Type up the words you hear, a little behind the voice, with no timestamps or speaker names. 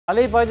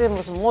Alaipaidam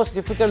was the most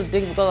difficult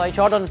thing because I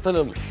shot on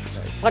film. Right.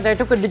 But I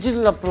took a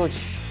digital approach.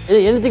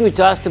 Anything which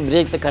has to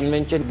break the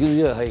convention gives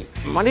you a high.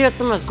 Mani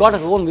Ratnam has got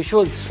his own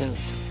visual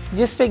sense.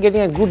 Just by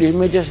getting a good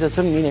images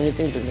doesn't mean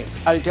anything to me.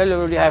 I'll tell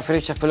everybody I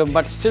finished a film,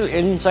 but still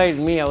inside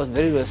me I was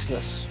very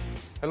restless.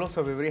 Hello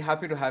sir, we're very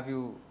happy to have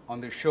you on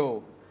the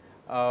show.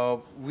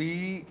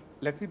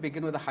 Let me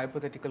begin with a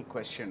hypothetical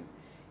question.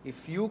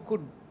 If you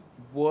could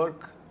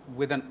work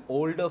with an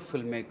older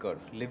filmmaker,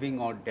 living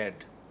or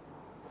dead,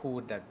 who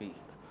would that be?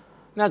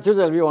 Naturally,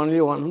 there will be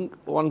only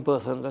one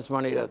person, that's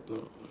Mani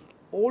Ratnam.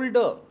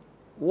 Older?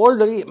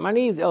 Older,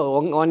 Mani is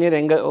 1 year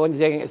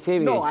younger,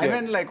 same No, age. I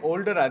meant like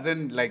older as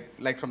in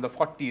like from the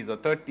 40s or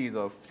 30s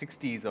or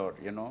 60s or,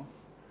 you know.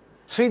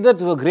 Sreeram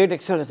to a great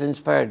extent has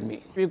inspired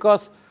me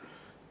because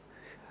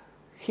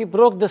he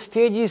broke the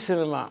stagey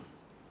cinema.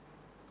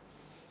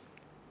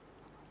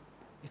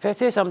 If I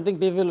say something,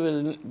 people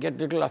will get a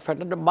little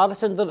offended.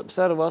 K.Balachander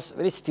sir was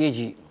very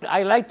stagey.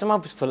 I liked some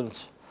of his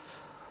films.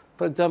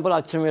 For example,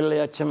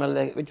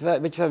 Achamelle,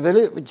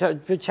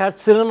 which had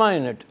cinema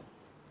in it.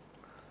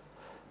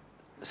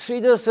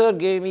 Sreeram sir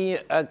gave me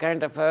a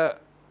kind of a,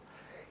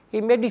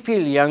 he made me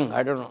feel young,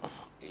 I don't know.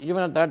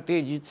 Even at that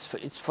age, he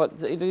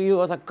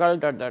was a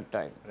cult at that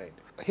time. Right.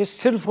 His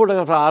still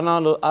photographer,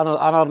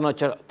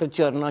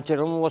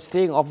 Tricharan, was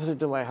staying opposite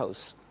to my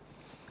house.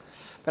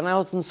 When I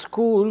was in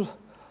school,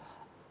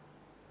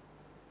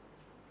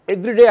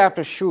 every day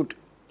after shoot,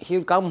 he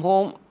will come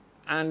home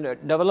and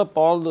develop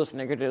all those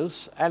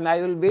negatives, and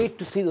I will wait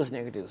to see those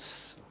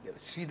negatives. Yeah,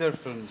 Sreeram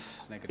films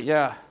negatives.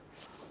 Yeah.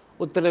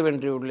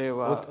 Uttaraventri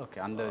Udleva.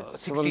 Okay, on the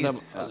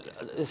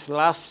 60s. His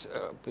last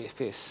phase.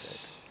 Right.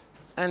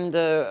 And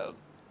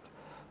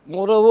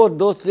moreover,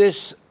 those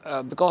days,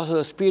 because of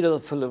the speed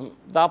of the film,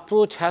 the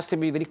approach has to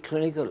be very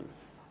clinical.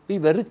 Be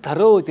very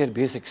thorough with your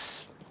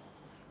basics.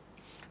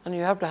 And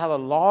you have to have a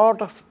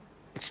lot of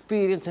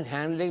experience in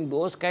handling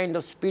those kind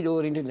of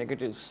speed-oriented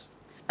negatives.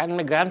 And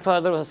my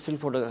grandfather was a still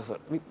photographer.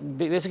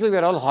 Basically, we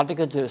are all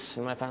horticulturists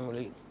in my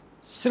family.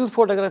 Still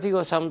photography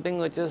was something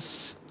which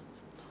is,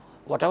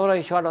 whatever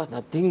I shot was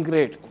nothing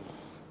great.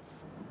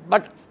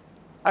 But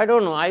I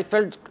don't know, I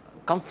felt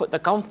the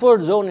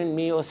comfort zone in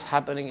me was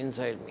happening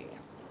inside me.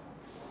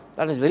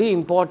 That is very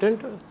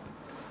important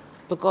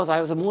because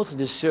I was the most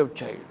disturbed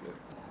child.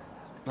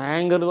 My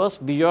anger was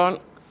beyond,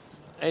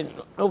 and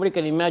nobody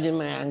can imagine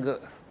my anger.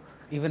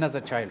 Even as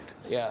a child?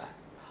 Yeah.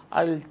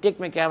 I will take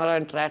my camera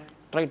and try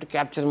to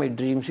capture my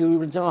dreams. You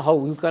will know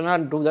how you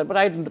cannot do that, but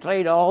I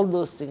tried all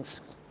those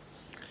things.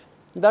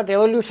 That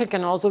evolution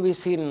can also be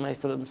seen in my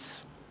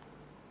films.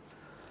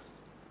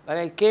 When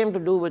I came to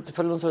do with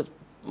films with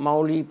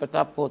Mauli,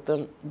 Pratap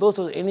Pothan, those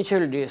were the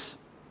initial days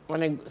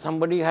when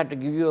somebody had to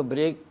give you a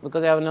break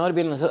because I have never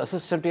been an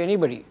assistant to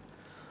anybody.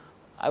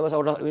 I was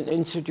out of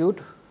institute.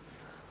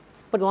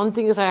 But one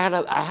thing is I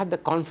had the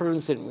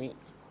confidence in me.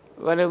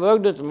 When I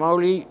worked with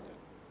Mauli,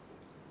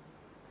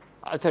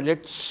 I said,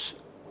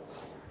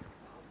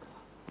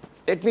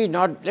 let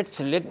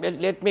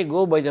me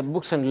go by the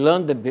books and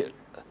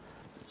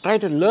try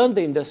to learn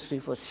the industry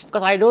first.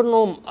 Because I don't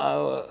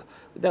know,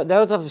 there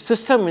was a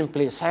system in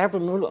place. I have to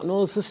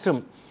know the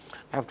system.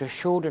 I have to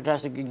shoot, it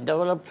has to get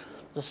developed.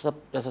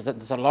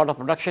 There's a lot of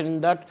production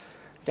in that.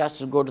 It has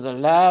to go to the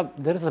lab.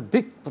 There is a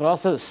big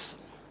process.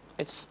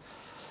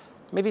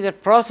 Maybe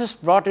that process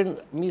brought in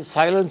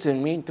silence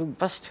in me to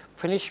first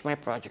finish my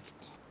project.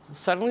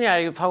 Suddenly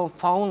I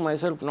found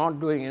myself not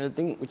doing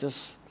anything which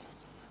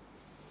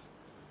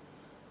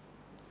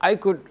I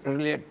could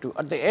relate to.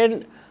 At the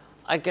end,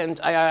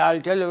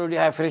 I'll tell everybody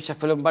I finished a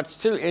film, but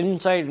still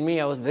inside me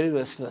I was very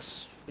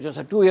restless. It was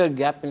a 2-year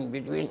gap in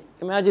between.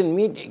 Imagine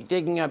me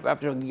taking up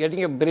after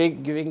getting a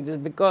break, giving this,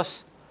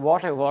 because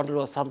what I wanted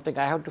was something,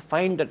 I have to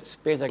find that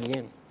space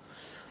again.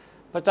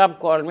 Pratap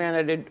called me and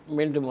I did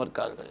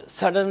Mahendran.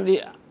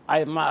 Suddenly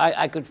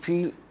I could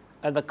feel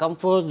the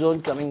comfort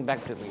zone coming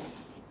back to me.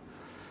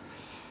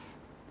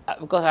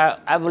 Because I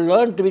have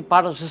learned to be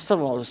part of the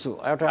system also.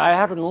 I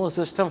have to know the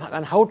system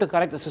and how to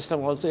correct the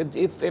system also.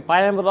 If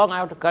I am wrong, I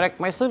have to correct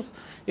myself.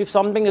 If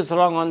something is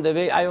wrong on the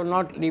way, I will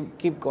not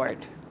keep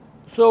quiet.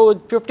 So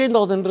with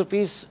 15,000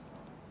 rupees,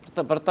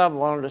 Pratap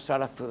wanted to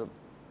start a film.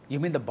 You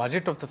mean the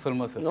budget of the film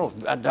was? No,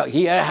 at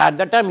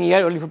that time he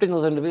had only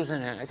 15,000 rupees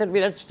in hand. I said,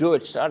 let's do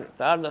it, start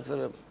the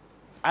film.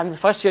 And the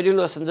first schedule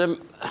was in the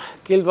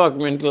Kilwalk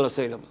Mental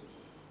Asylum.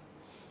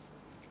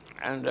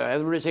 And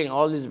everybody saying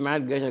all these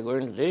mad guys are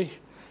going to the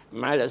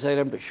mad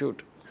asylum to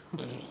shoot.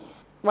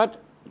 But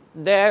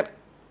there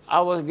I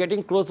was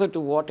getting closer to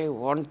what I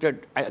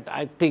wanted,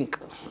 I think.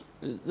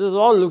 This is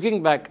all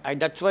looking back.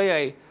 That's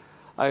why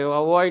I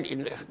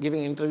avoid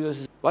giving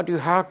interviews. But you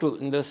have to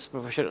in this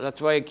profession. That's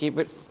why I keep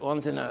it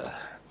once in a...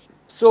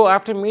 So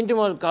after meeting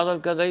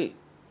Kadal,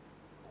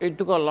 it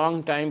took a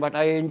long time, but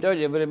I enjoyed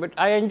every bit.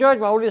 I enjoyed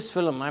Mauli's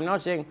film, I'm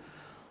not saying,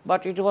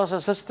 but it was a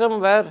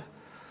system where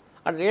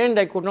at the end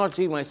I could not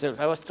see myself.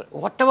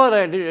 Whatever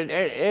I did at the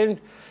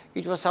end,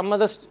 it was some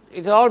other,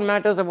 it all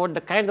matters about the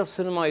kind of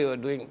cinema you are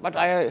doing. But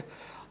I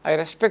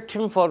respect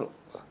him for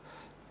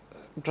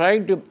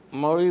trying to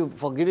Mauri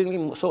for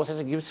giving me such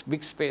a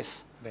big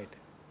space. Right.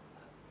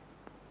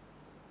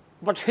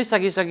 But his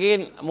is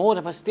again more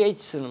of a stage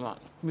cinema.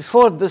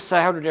 Before this,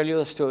 I have to tell you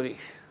a story.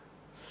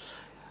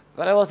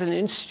 When I was in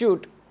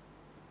institute,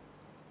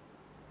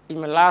 in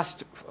my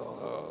last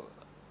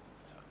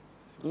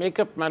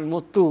makeup man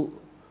Muthu,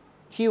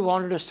 he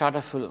wanted to start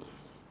a film.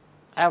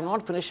 I have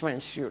not finished my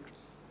institute.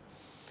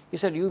 He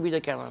said, you be the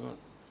cameraman.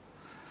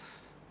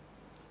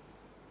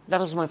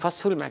 That was my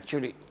first film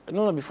actually.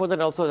 No, before that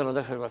also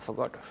another film I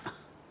forgot.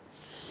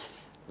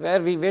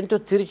 Where we went to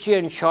Tiruchi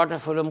and shot a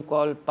film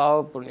called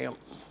Pava Punyam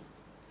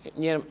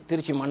near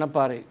Tiruchi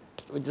Manapari,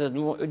 which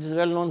is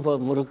well known for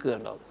Murukku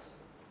and all.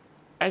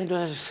 And it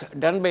was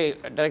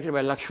directed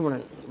by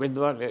Lakshmanan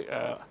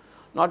Vidwan.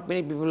 Not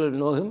many people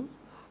know him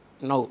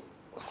now.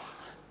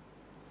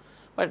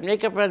 But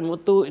makeup man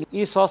Muthu,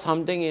 he saw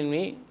something in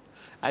me.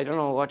 I don't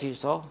know what he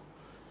saw.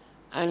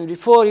 And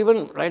before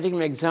even writing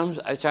my exams,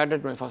 I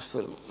started my first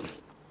film.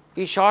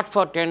 We shot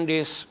for 10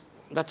 days.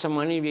 That's the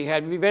money we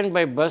had. We went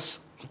by bus.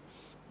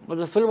 But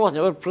the film was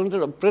never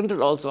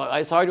printed also.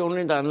 I saw it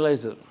only in the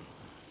analyzer.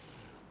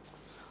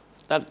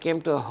 That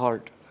came to a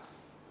halt.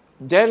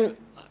 Then,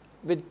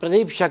 with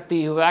Pradeep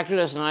Shakti, who acted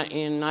as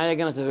in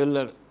Nayagan as a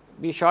villain,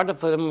 we shot a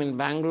film in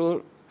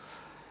Bangalore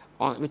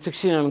with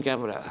 16mm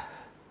camera.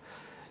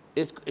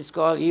 It's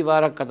called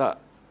Ivara Kada,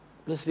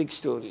 this week's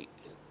story.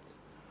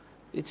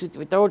 It's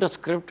without a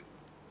script,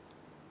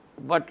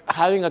 but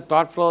having a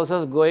thought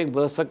process going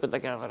berserk with the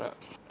camera.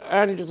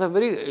 And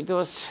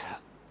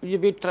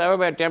we travel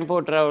by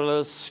tempo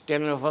travelers,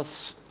 10 of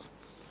us.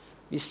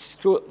 We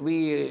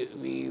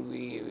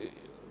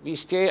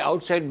stayed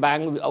outside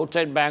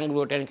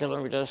Bangalore 10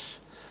 kilometers.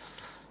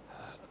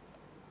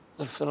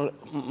 The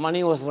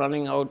money was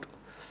running out.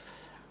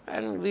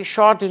 And we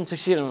shot in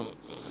 16mm.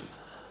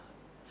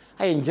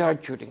 I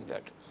enjoyed shooting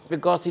that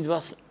because it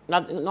was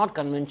not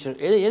conventional.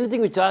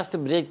 Anything which has to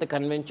break the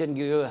convention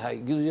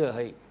gives you a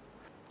high.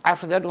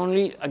 After that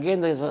only, again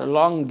there's a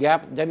long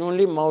gap, then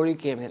only Mauri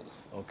came in.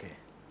 Okay.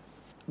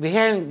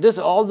 Behind this,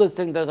 all those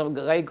things, there's a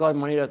guy called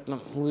Mani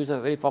Ratnam, who is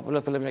a very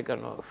popular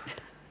filmmaker now.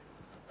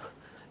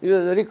 We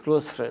were very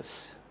close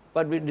friends,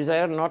 but we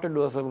decided not to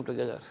do a film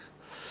together.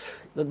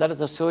 That is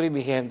the story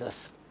behind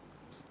this.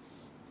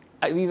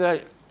 I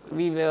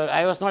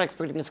was not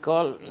expecting this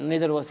call,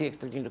 neither was he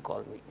expecting to call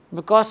me.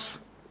 Because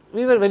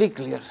we were very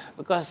clear,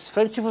 because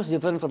friendship was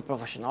different from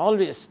profession,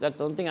 always. That's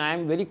one thing I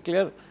am very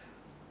clear,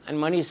 and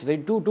Mani is very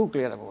too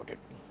clear about it.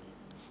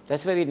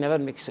 That's why we never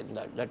mix in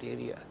that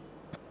area.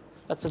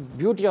 That's the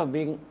beauty of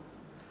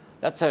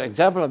that's an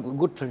example of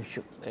good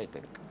friendship, I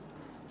think.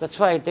 That's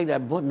why I take the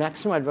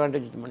maximum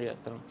advantage of Mani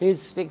Ratnam. He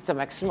takes the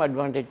maximum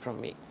advantage from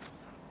me. In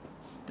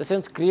the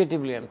sense,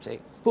 creatively, I'm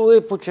saying.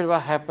 Puve Puchirva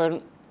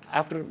happened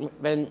after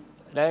when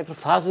Director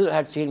Fazil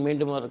had seen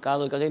Meendum Or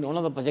Kadal Kadai in one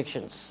of the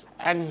projections.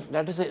 And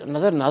that is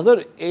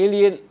another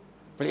alien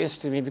place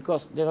to me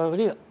because they were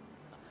very...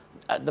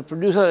 the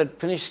producer had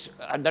finished,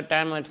 at that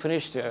time had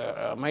finished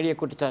My Dear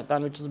Kutti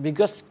Tatan, which is the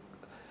biggest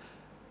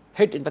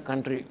hit in the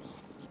country.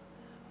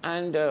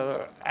 And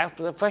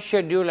after the first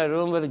schedule, I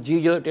remember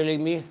Gijo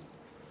telling me,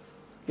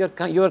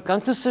 you are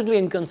consistently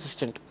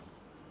inconsistent.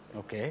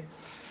 Okay.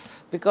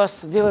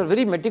 Because they were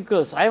very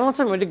meticulous. I am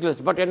also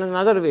meticulous, but in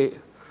another way.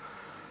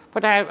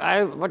 But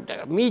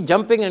me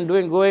jumping and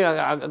going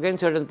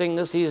against certain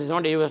things, he was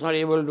not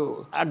able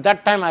to. At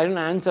that time, I didn't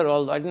answer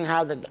I didn't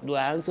have the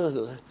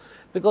answers.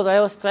 Because I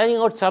was trying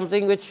out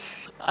something which,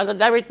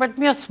 it might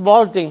be a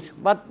small thing,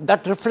 but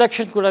that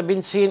reflection could have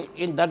been seen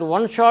in that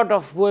one shot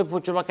of Puve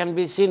Puchirva can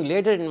be seen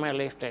later in my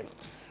lifetime.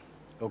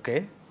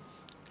 Okay.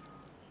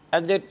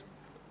 And that,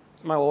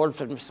 my old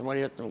friend, Mr.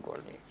 Mani Ratnam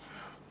called me.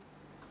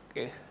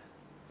 Okay.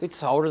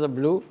 It's out of the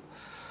blue,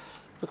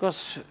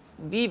 because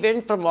we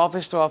went from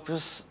office to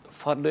office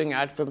for doing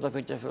ad films or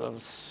feature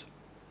films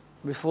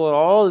before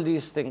all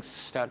these things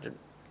started.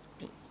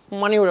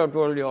 Mani would have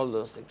told you all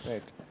those things.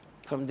 Right.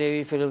 From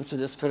Devi films to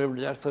this film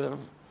to that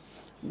film.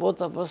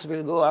 Both of us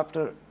will go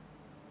after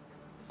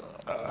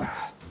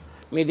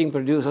meeting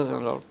producers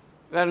and all.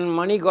 When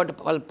Mani got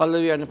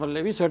Pallavi and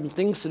Pallavi, certain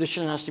things,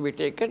 decision has to be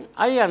taken.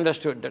 I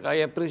understood that. I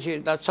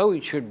appreciate that's how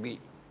it should be.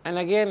 And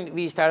again,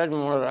 we started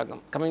Monoragam.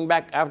 Coming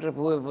back after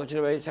Puve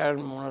Puchirva, we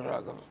started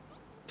Monoragam.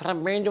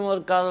 From Meendum Or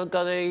Kadal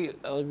Kadai,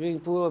 I was doing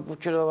Puve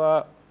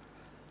Puchirva.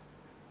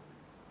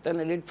 Then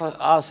I did for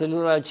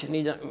Selvaraj,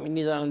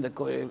 Nidananda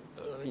Koil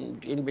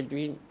in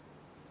between.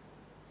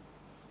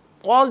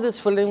 All this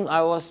film,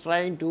 I was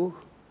trying to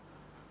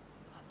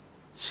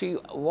see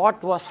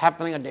what was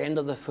happening at the end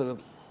of the film.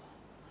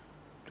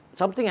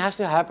 Something has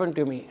to happen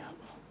to me.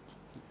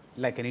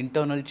 Like an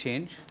internal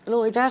change?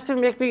 No, it has to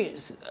make me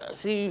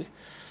see,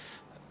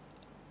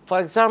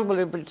 for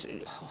example,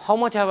 how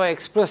much have I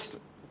expressed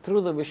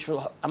through the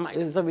visual,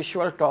 is the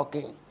visual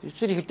talking?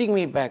 It's really hitting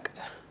me back.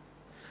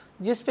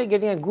 Just by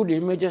getting a good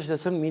images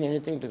doesn't mean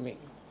anything to me.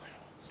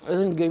 It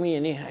doesn't give me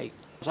any high.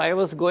 So I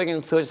was going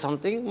in search of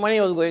something, Mani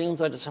was going in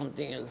search of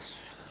something else.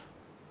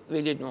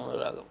 We did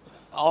Monoragam.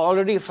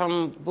 Already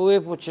from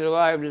Puve Puchirva,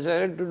 I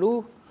decided to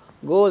do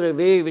go the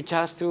way which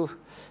has to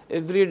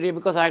every day,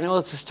 because I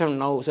know the system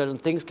now, certain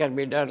things can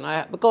be done.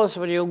 Because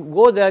when you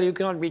go there, you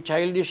cannot be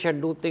childish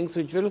and do things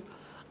which will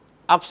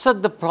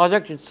upset the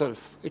project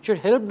itself. It should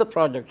help the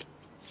project,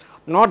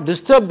 not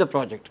disturb the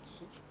project.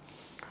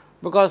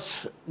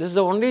 Because this is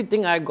the only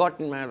thing I got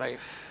in my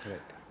life.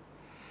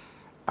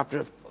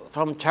 Right.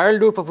 From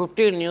childhood for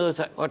 15 years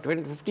or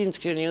 15,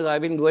 16 years,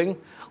 I've been going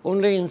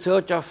only in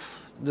search of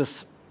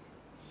this.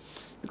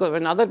 Because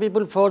when other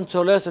people found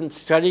solace in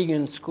studying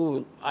in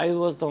school, I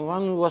was the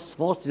one who was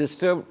most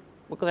disturbed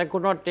because I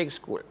could not take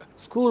school.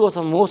 School was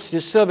the most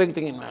disturbing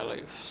thing in my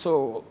life.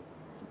 So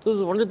this was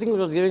the only thing that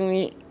was giving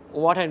me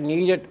what I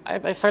needed.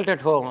 I felt at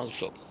home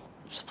also.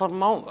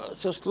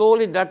 So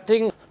slowly that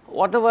thing,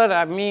 whatever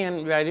I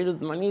did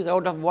with money is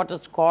out of what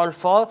it's called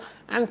for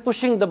and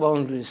pushing the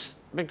boundaries.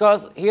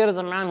 Because here is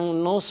a man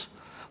who knows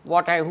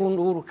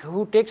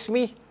who takes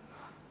me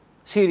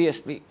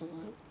seriously.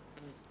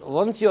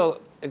 Once you're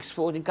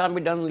exposed, it can't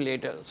be done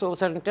later. So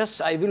certain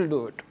tests, I will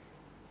do it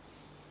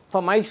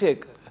for my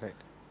sake. Right.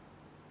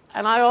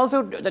 And I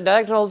also, the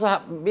director also,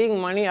 being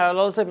money,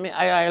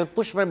 I'll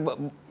push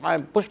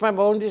my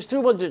boundaries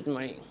too much with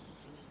money.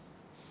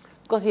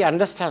 Because he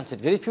understands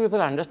it. Very few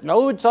people understand.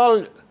 Now it's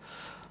all,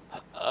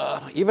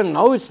 even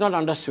now it's not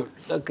understood.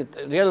 The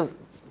real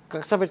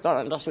crux of it is not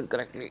understood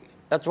correctly.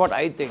 That's what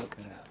I think.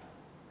 Yeah.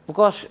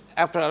 Because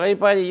after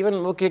Alaipai, even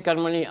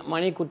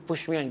money could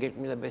push me and get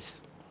me the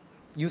best.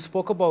 You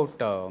spoke about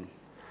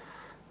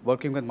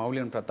working with Mowgli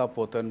and Pratap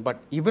Pothan, but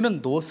even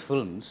in those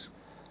films,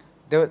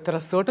 there are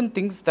certain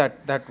things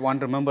that one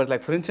remembers.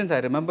 Like for instance, I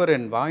remember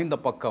in Va in the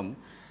Pakkam,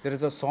 there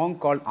is a song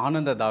called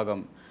Ananda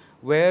Dagam,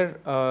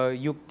 where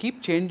you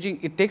keep changing.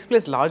 It takes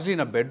place largely in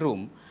a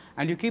bedroom,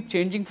 and you keep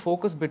changing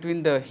focus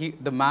between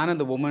the man and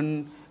the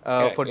woman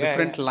for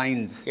different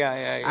lines.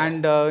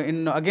 And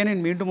again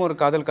in Meendum Oru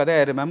Kadal Kadai,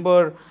 I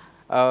remember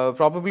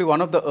probably one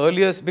of the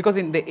earliest, because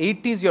in the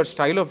 80s your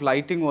style of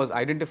lighting was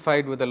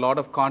identified with a lot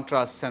of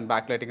contrasts and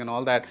backlighting and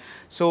all that.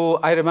 So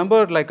I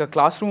remember like a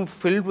classroom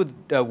filled with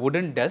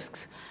wooden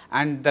desks,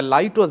 and the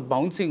light was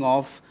bouncing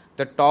off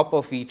the top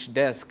of each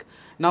desk.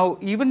 Now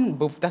even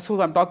that's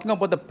what I'm talking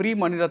about, the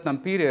pre-Mani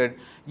Ratnam period,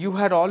 you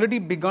had already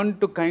begun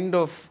to kind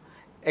of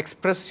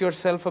express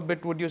yourself a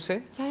bit, would you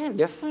say? Yeah,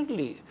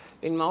 definitely.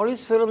 In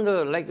Mauli's film,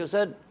 like you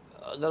said,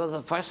 there was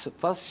a first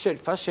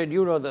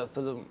schedule of the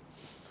film.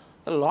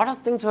 A lot of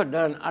things were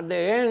done. At the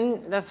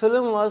end, the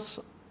film was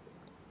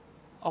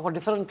of a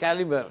different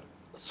caliber.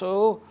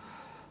 So,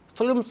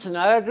 film's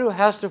narrative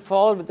has to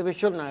fall with the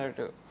visual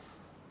narrative.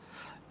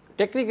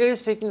 Technically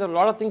speaking, there are a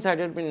lot of things I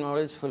did in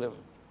Mauli's film.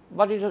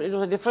 But it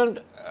was a different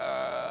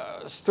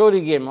story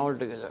game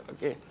altogether.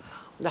 Okay,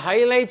 the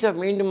highlights of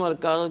Meendum Oru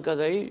Kadal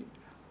Kadai,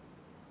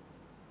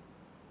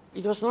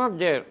 it was not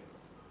there,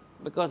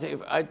 because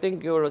I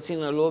think you would have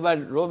seen a low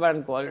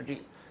band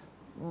quality.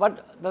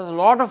 But there's a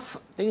lot of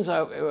things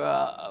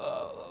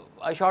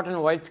I shot in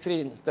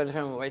widescreen,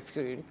 35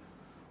 widescreen,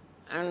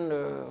 and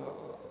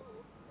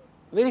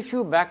very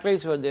few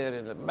backlights were there.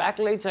 In the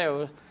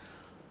backlights,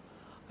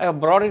 I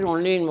brought it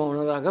only in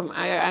Maunaragam,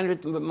 and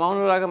with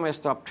Maunaragam I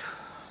stopped.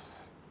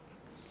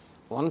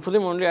 One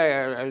film only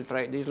I'll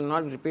try. This will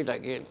not repeat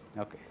again.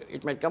 Okay.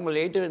 It might come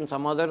later in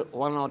some other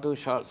 1 or 2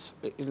 shots.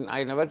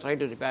 I never tried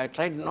to repeat. I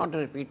tried not to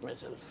repeat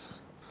myself.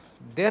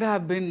 There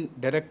have been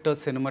director,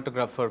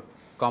 cinematographer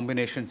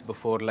combinations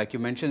before, like you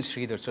mentioned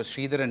Sridhar. So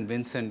Sridhar and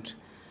Vincent.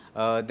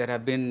 There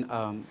have been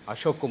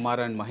Ashok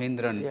Kumar and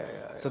Mahendran.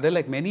 So they're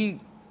like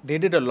they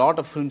did a lot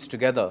of films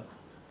together.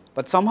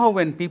 But somehow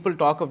when people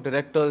talk of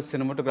directors,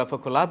 cinematographer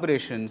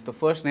collaborations, the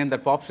first name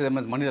that pops to them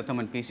is Mani Ratnam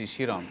and P.C.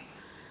 Sreeram.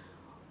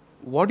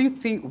 What do you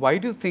think, why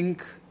do you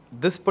think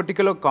this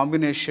particular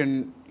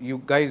combination,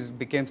 you guys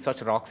became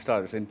such rock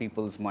stars in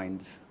people's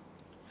minds?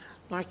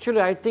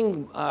 Actually, I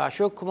think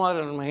Ashok Kumar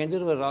and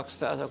Mahendran were rock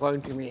stars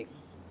according to me.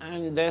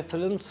 And their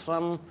films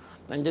from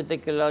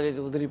Nanjathe Killadi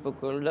to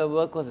Udripukul, their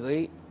work was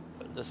very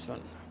this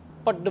one.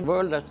 But the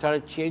world has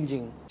started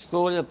changing.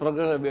 Slowly the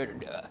progress of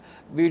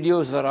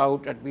videos were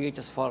out at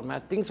VHS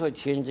format. Things were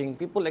changing.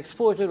 People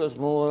exposure was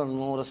more and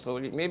more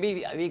slowly.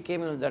 Maybe we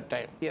came in at that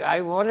time. I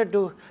wanted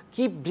to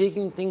keep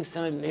breaking things,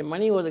 and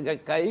Mani was a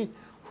guy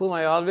whom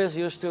I always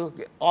used to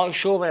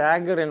show my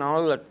anger and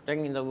all that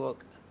thing in the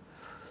work.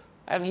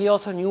 And he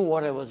also knew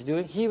what I was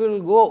doing. He will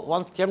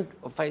go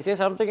if I say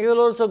something, he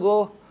will also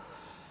go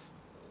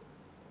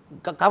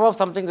come up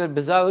something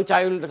bizarre, which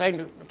I will try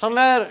to,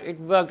 somewhere it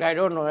worked, I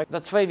don't know.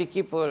 That's why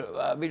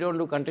we don't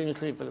do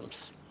continuously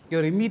films.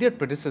 Your immediate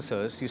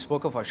predecessors, you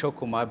spoke of Ashok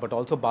Kumar, but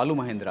also Balu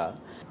Mahendra,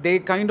 they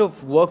kind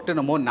of worked in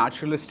a more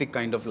naturalistic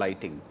kind of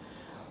lighting.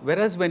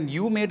 Whereas when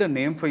you made a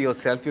name for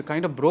yourself, you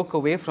kind of broke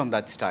away from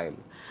that style.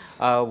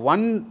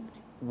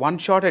 One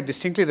shot I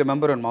distinctly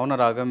remember on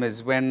Maunaragam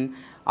is when,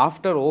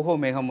 after Oho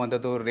Meham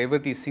Vandadu,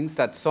 Revati sings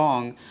that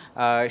song,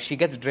 she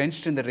gets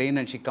drenched in the rain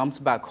and she comes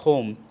back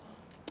home.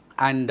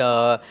 And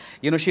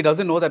she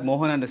doesn't know that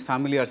Mohan and his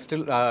family are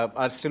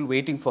still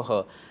waiting for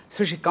her.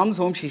 So she comes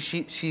home, she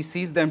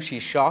sees them,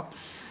 she's shocked,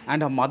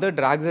 and her mother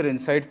drags her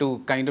inside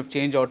to kind of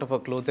change out of her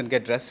clothes and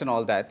get dressed and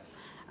all that.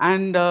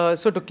 And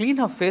so to clean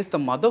her face, the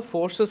mother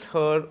forces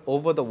her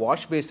over the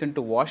wash basin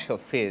to wash her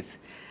face.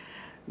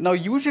 Now,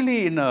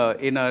 usually in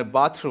a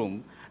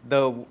bathroom,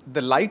 the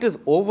light is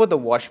over the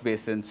wash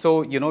basin.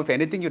 So, you know, if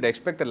anything, you'd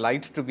expect the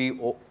light to be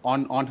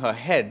on her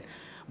head.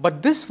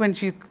 But this, when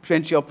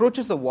she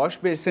approaches the wash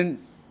basin,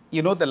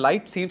 you know, the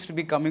light seems to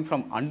be coming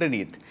from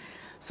underneath.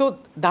 So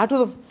that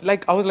was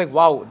like, I was like,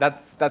 wow,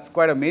 that's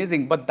quite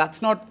amazing. But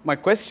that's not my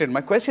question.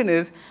 My question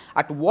is,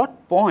 at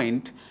what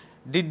point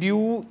did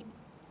you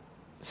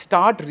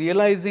start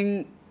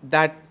realizing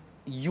that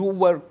you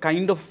were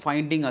kind of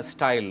finding a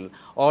style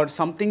or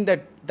something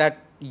that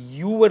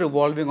you were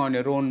evolving on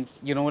your own?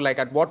 You know, like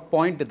at what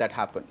point did that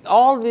happen?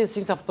 All these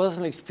things are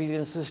personal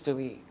experiences to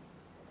me,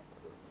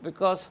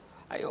 because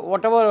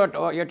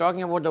whatever you're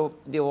talking about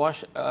the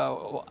wash,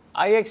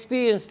 I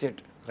experienced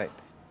it. Right.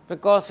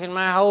 Because in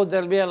my house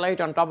there will be a light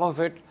on top of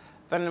it.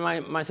 When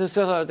my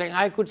sisters are saying,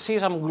 I could see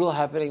some glow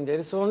happening there.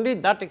 It's only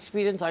that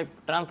experience I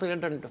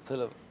translated into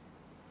film.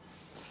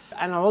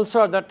 And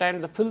also at that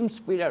time the film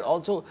speed had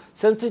also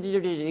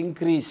sensitivity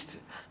increased.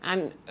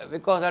 And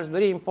because that's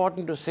very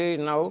important to say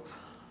now,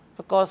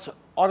 because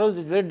or else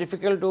it's very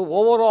difficult to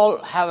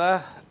overall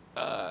have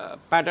a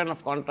pattern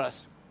of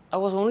contrast. I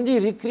was only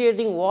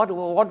recreating what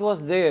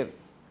was there,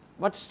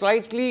 but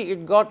slightly it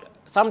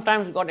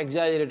sometimes got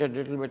exaggerated a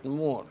little bit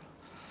more.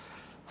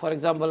 For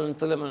example, in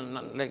film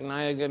like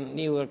Nayagan,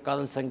 Neevar,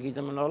 Kadal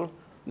Sangeetam and all,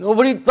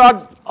 nobody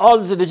thought all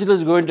this digital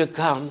is going to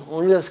come.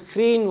 Only the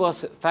screen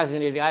was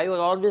fascinating. I was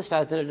always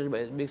fascinated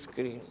by the big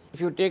screen.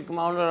 If you take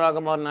Mahendran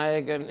Ragam or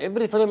Nayagan,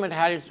 every film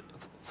had it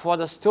for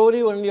the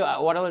story only,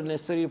 whatever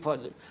necessary for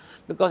it.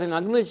 Because in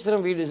Agni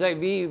Chitram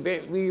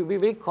we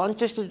very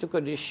consciously took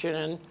a decision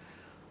and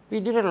we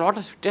did a lot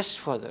of tests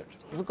for that.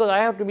 Because I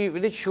have to be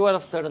very sure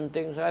of certain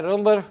things. I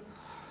remember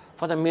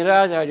for the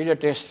Mirage I did a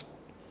test.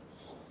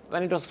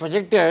 When it was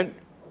projected,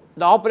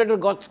 the operator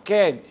got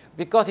scared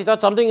because he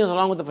thought something is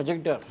wrong with the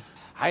projector.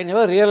 I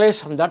never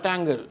realized from that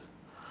angle.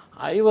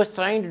 I was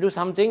trying to do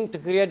something to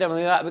create a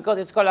mirage, because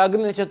it's called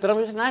Agni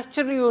Chitram.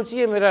 Naturally you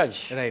see a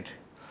mirage. Right.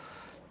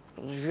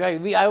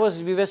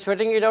 We were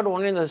sweating it out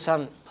only in the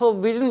sun. So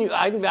we didn't.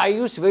 I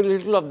used very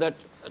little of that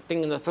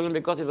thing in the film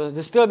because it was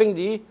disturbing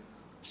the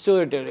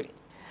storytelling.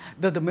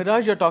 The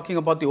mirage you're talking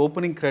about, the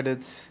opening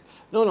credits.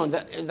 No,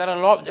 there are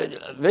a lot.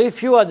 Very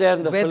few are there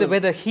in the film. Where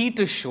the heat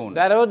is shown.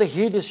 Wherever the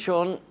heat is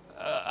shown,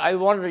 I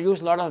wanted to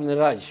use a lot of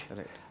mirage.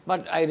 Right.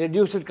 But I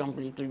reduced it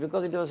completely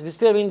because it was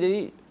disturbing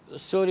the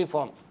story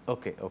form.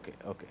 Okay.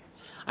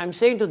 I'm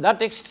saying to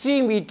that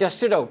extreme we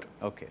tested out.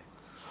 Okay.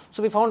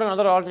 So we found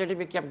another alternative,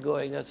 we kept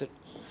going, that's it.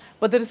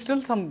 But there is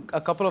still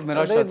a couple of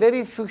mirage shots.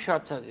 Very few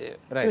shots are there.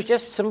 Right. To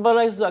just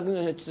symbolize the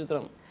Agni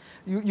Nachatram.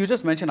 You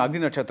just mentioned Agni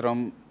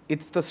Nachatram.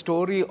 It's the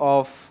story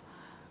of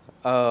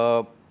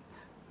a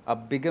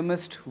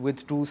bigamist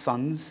with two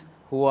sons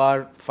who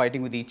are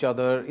fighting with each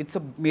other. It's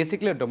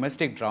basically a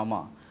domestic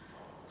drama.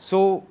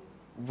 So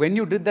when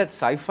you did that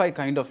sci-fi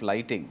kind of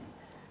lighting,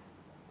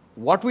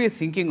 what were you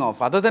thinking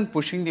of? Other than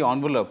pushing the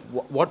envelope,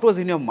 what was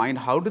in your mind?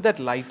 How did that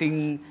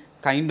lighting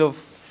kind of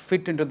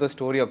fit into the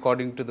story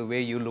according to the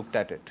way you looked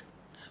at it?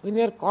 When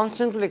you are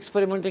constantly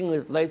experimenting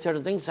with light,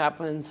 certain things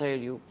happen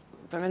inside you.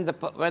 When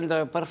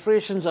the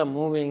perforations are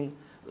moving,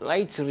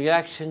 light's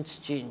reactions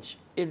change.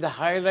 If the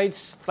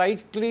highlights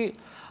slightly,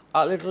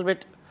 a little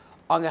bit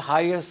on the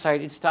higher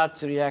side, it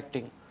starts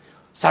reacting.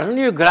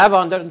 Suddenly you grab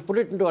on that and put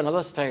it into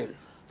another style.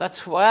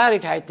 That's where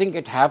I think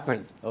it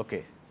happened.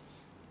 Okay.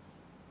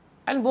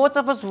 And both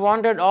of us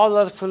wanted all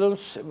our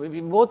films,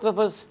 both of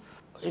us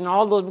in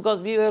all those,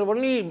 because we were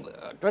only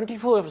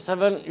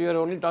 24/7, we were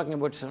only talking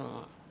about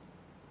cinema.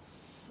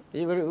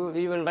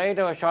 We will write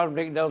our short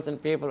breakdowns in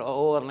paper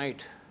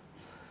overnight.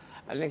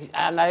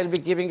 And I'll be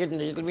keeping it,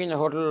 it'll be in a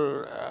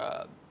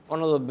hotel,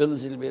 one of the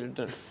bills will be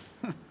written.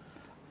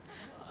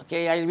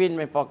 Okay, I'll be in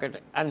my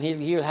pocket and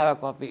he will have a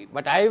copy.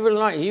 But I will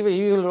not, he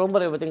will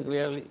remember everything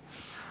clearly.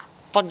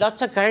 But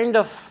that's a kind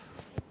of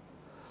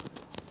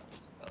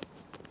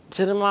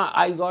cinema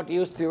I got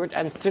used to it,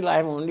 and still I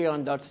am only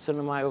on that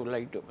cinema I would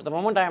like to. But the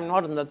moment I am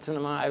not in that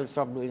cinema, I will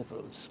stop doing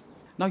films.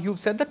 Now, you've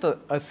said that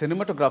a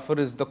cinematographer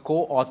is the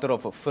co-author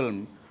of a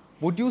film.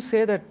 Would you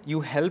say that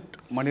you helped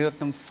Mani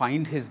Ratnam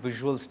find his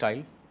visual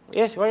style?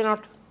 Yes, why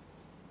not?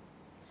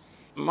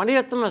 Mani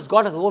Ratnam has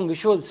got his own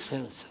visual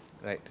sense.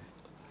 Right.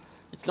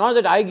 It's not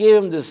that I gave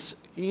him this.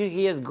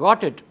 He has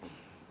got it.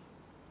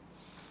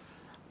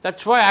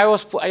 That's why I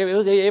was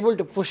able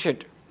to push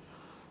it.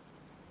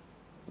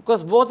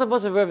 Because both of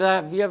us,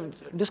 we have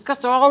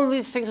discussed all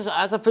these things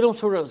as a film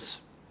students,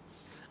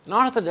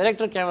 not as a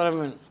director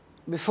cameraman.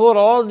 Before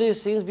all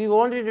these things, we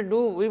wanted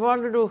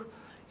to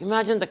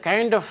imagine the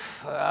kind of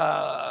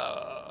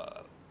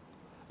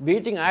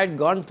beating I had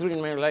gone through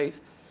in my life.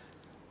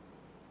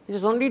 It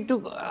is only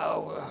to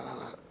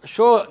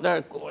show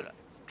the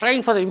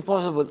trying for the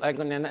impossible. I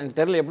can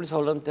tell you, we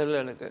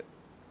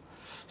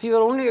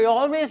were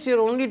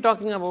only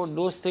talking about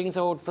those things,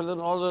 about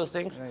film, all those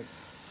things. Right.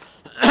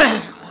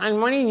 And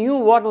Mani knew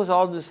what was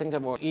all these things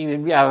about. He will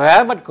be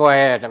aware but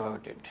quiet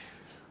about it.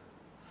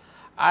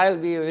 I'll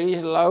be very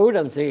loud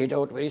and say it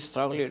out very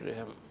strongly to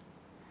him.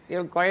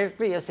 He'll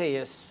quietly say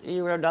yes.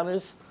 He would have done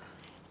this.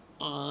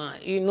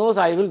 He knows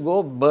I will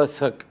go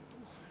berserk.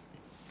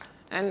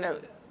 And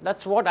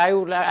that's what I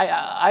would like.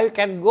 I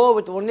can go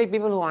with only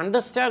people who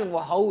understand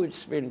how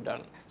it's been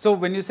done. So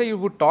when you say you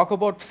would talk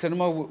about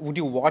cinema, would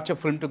you watch a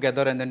film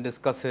together and then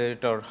discuss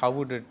it, or how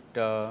would it?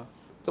 The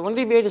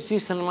only way to see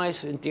cinema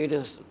is in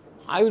theatres.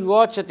 I would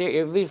watch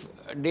every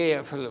day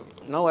a film.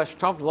 Now I've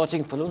stopped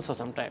watching films for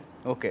some time.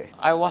 Okay.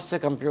 I watch the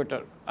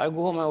computer. I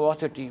go home, I watch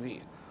the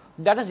TV.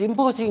 That is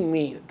imposing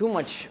me too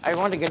much. I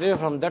want to get away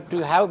from that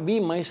to be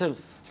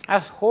myself. I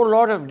have a whole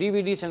lot of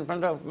DVDs in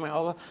front of my.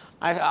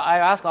 I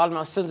ask all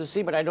my assistants to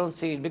see, but I don't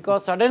see it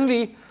because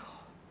suddenly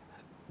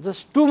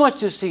there's too much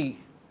to see.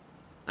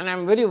 And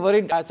I'm very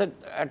worried. I said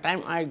at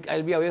time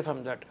I'll be away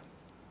from that.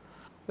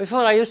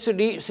 Before I used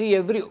to see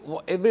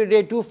every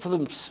day 2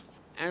 films.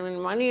 And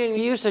when Mani and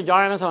he used to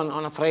join us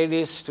on a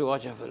Fridays to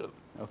watch a film.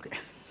 Okay.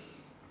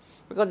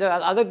 Because there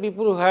are other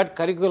people who had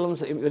curriculums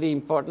very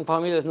important. For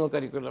me, there's no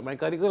curriculum. My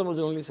curriculum was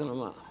only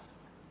cinema.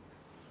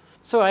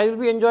 So I will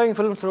be enjoying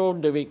films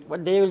throughout the week,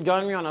 but they will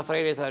join me on a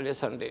Friday, Saturday,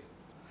 Sunday.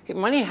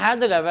 Mani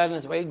had that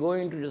awareness while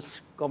going into this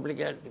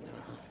complicated thing.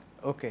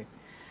 Okay.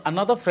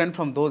 Another friend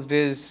from those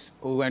days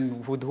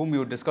with whom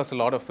you discuss a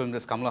lot of films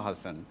is Kamal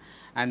Haasan.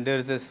 And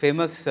there's this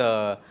famous,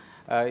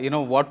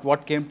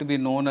 what came to be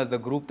known as the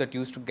group that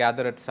used to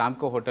gather at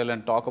Samco Hotel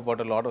and talk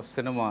about a lot of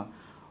cinema.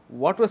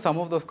 What were some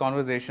of those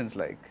conversations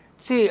like?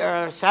 See,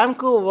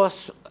 Samco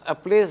was a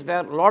place where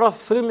a lot of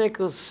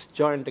filmmakers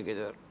joined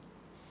together.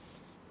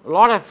 A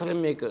lot of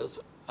filmmakers.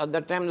 At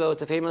that time, there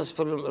was a famous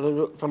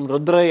film from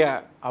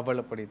Rudraya.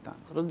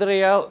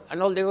 Rudraya,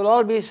 and all, they will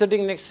all be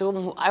sitting next to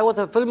him. I was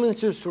a film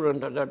institute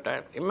student at that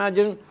time.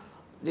 Imagine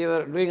they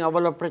were doing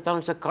Avalapaditan,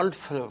 it's a cult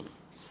film.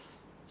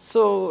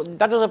 So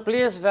that was a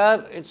place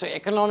where it's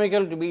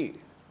economical to be.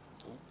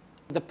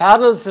 The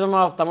parallel cinema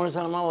of Tamil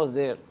cinema was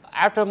there.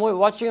 After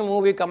watching a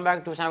movie, come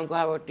back to Samco,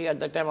 have a tea at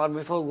that time or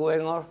before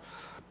going, or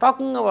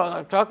talking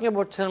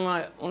about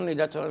cinema only.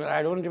 That's all.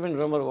 I don't even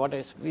remember what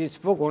we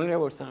spoke only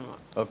about cinema.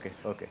 Okay,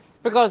 okay.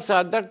 Because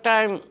at that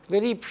time,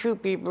 very few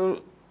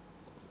people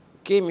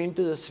came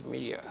into this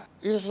media.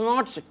 It was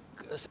not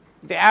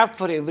the app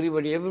for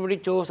everybody. Everybody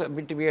chose to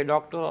be a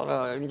doctor or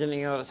an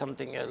engineer or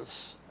something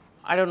else.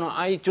 I don't know.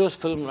 I chose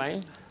film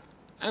line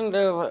and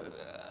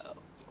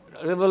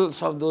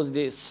rebels of those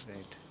days.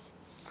 Right.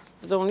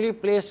 The only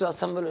place to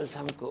assemble is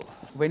Samco.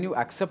 When you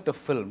accept a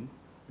film,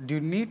 do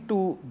you need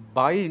to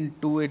buy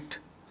into it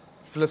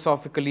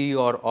philosophically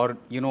or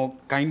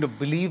kind of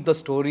believe the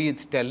story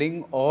it's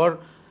telling, or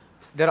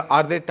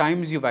are there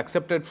times you've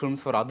accepted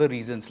films for other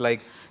reasons,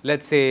 like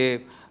let's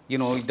say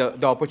the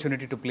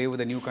opportunity to play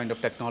with a new kind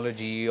of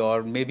technology,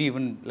 or maybe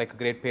even like a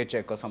great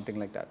paycheck or something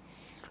like that?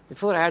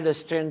 Before I had the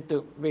strength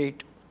to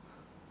wait.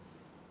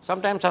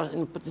 Sometimes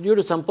due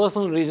to some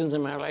personal reasons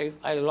in my life,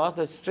 I lost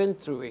the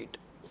strength to wait.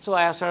 So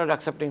I started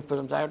accepting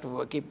films. I have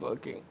to keep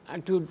working.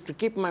 And to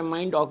keep my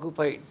mind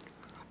occupied,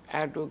 I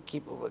have to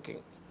keep working.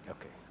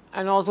 Okay.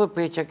 And also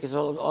paycheck is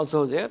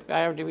also there. I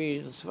have to be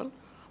this one.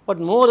 But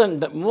more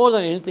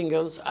than anything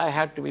else, I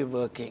had to be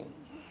working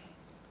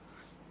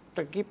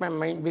to keep my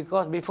mind,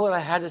 because before I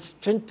had the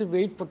strength to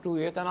wait for 2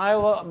 years,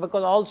 and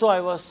because also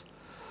I was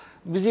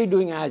busy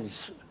doing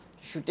ads.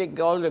 If you take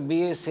all the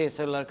BSA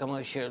seller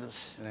commercials,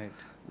 right.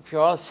 If you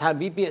all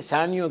BP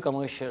Sanyo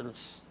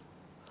commercials,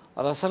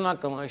 Rasana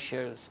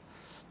commercials,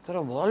 there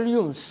are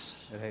volumes.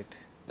 Right.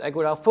 I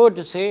could afford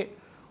to say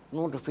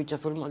no to feature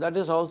film. That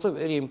is also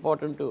very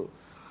important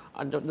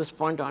at this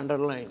point to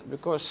underline,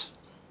 because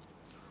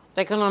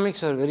the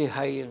economics are very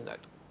high in that.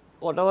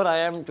 Whatever I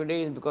am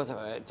today is because of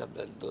ads of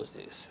those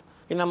days.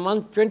 In a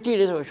month, 20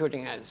 days I was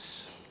shooting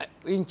ads.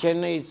 In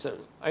Chennai itself.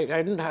 I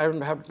didn't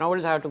have,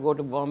 nowadays I have to go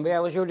to Bombay. I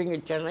was shooting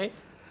in Chennai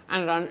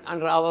and run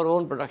under our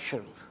own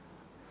production.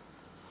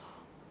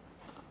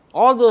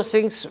 All those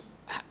things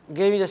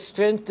gave me the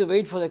strength to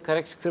wait for the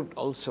correct script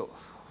also.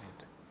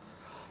 Right.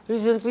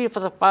 Recently, for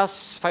the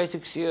past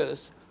 5-6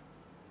 years,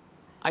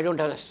 I don't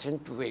have the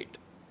strength to wait.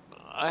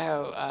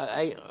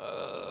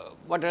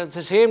 But at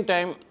the same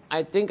time,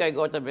 I think I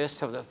got the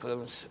best of the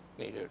films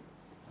needed.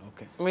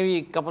 Okay. Maybe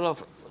a couple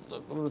of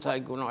films I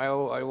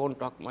won't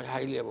talk much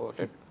highly about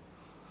it.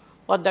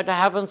 But that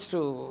happens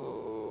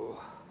to,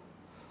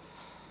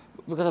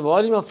 because the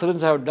volume of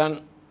films I have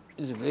done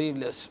is very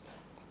less.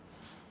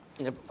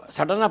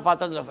 Suddenly,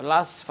 the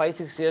last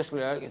 5-6 years,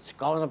 it's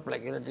gone up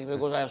like anything,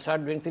 because I have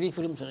started doing 3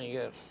 films in a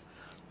year.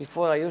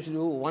 Before, I used to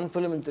do 1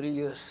 film in 3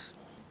 years.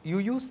 You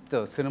used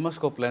the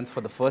CinemaScope lens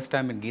for the first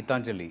time in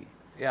Geetanjali.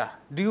 Yeah.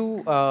 Do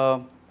you,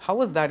 how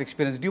was that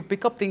experience? Do you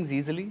pick up things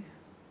easily?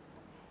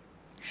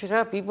 You should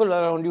have people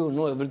around you who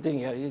know everything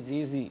here. It's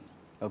easy.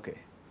 Okay.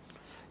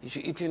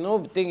 If you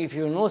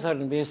know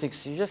certain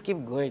basics, you just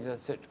keep going,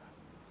 that's it.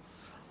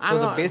 So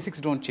the basics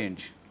don't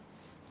change?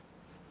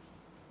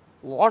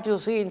 What you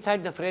see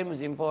inside the frame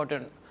is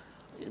important.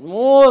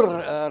 More,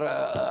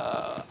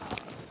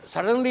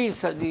 suddenly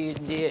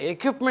the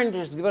equipment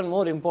is given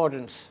more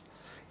importance.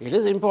 It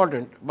is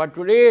important, but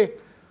today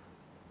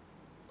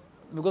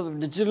because of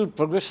digital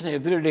progression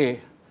every day,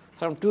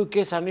 from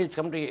 2K suddenly it's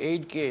come to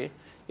 8K,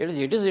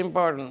 it is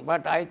important,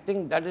 but I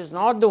think that is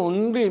not the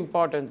only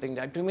important thing.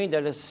 That, to me,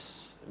 that is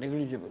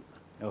negligible.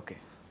 Okay.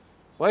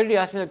 Why did you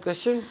ask me that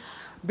question?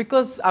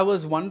 Because I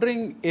was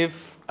wondering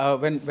if,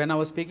 when I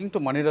was speaking to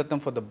Mani Ratnam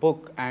for the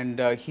book, and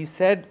he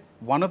said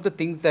one of the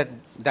things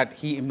that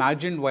he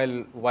imagined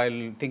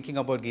while thinking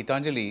about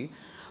Geetanjali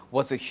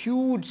was a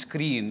huge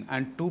screen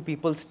and two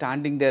people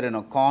standing there in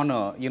a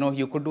corner. You know,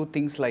 you could do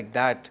things like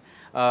that.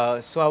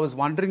 So I was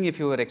wondering if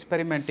you were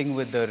experimenting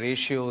with the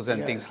ratios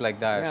and things like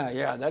that.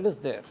 Yeah, that is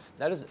there.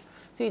 That is,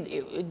 see,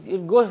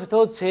 it goes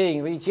without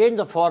saying. When you change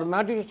the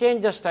format, you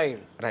change the style.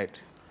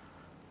 Right.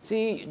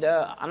 See,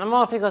 the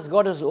anamorphic has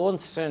got its own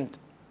strength.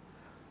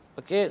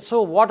 Okay,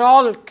 so what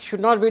all should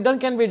not be done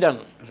can be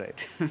done.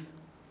 Right.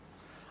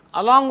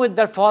 Along with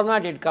that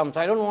format, it comes.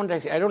 I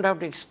don't have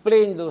to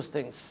explain those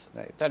things.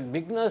 Right. That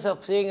bigness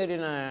of seeing it in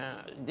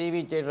a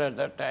TV theatre at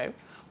that time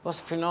was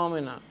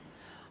phenomenal.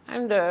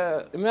 And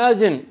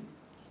imagine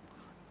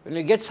when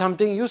you get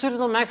something, use it to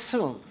the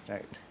maximum.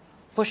 Right.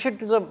 Push it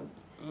to the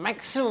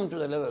maximum, to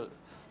the level.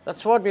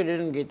 That's what we did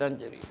in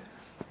Geetanjali.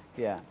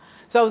 Yeah.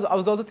 So I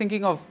was also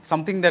thinking of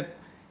something that,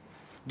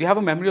 do you have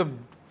a memory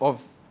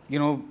of you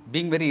know,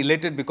 being very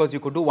elated because you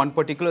could do one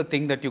particular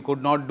thing that you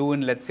could not do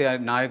in, let's say,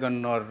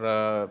 Nayagan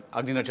or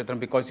Agni Natchatram,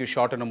 because you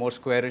shot in a more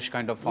squarish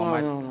kind of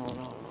format? No.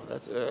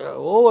 That's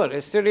over.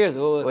 Yesterday is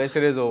over. Oh,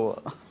 yesterday is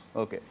over.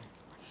 Okay.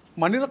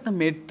 Mani Ratnam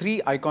made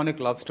 3 iconic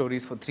love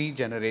stories for 3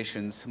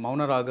 generations,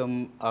 Mauna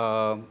Ragam,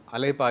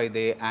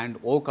 Alaipaide and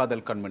O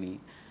Kadal Kanmani.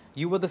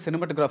 You were the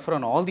cinematographer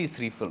on all these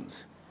 3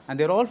 films, and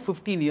they're all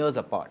 15 years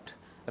apart,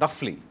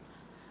 roughly.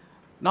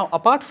 Now,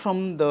 apart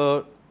from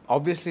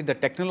obviously the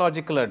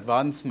technological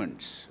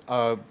advancements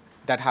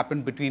that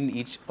happened between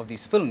each of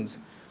these films,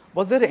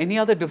 was there any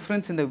other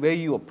difference in the way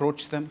you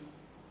approached them?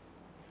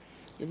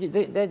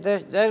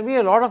 There will be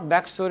a lot of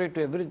backstory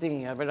to everything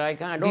here, but I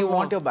don't know. Do you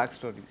want your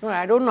backstories? No,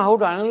 I don't know how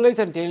to analyze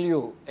and tell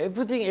you.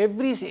 Everything,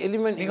 every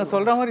element. You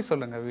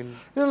sollenga.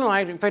 No,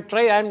 if I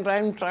try,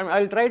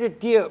 I'll try to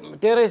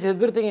theorize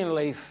everything in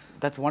life.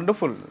 That's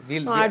wonderful.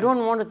 No, I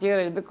don't want to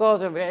theorize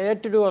because I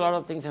had to do a lot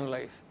of things in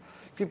life.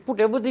 If you put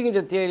everything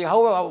into theory,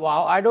 how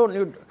I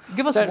don't.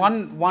 Give us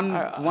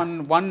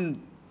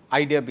one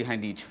idea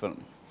behind each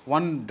film.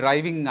 One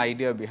driving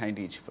idea behind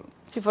each film.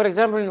 See, for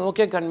example, in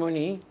OK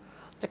Kanmani,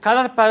 the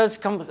color palettes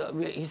come.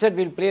 He said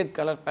we'll play with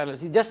color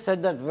palettes. He just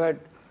said that word.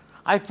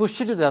 I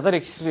pushed it to the other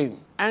extreme.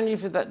 And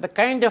if the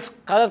kind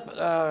of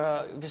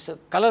color, if it's a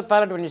color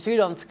palette, when you see it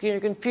on screen, you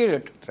can feel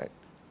it. Right.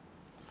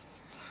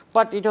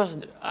 But it was.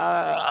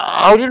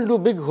 I didn't do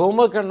big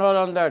homework and all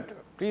on that.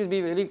 Please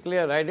be very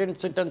clear. I didn't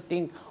sit and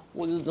think.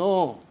 Well,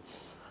 no.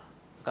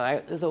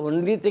 This is the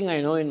only thing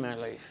I know in my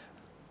life.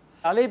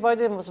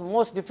 Alaipaide was the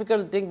most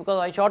difficult thing because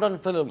I shot on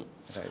film.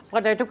 Right.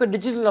 But I took a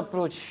digital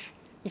approach.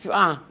 If you,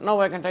 now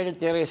I can try to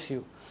theorize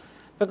you.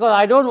 Because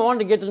I don't want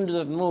to get into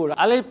that mood.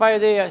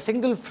 Alaipaide, a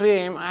single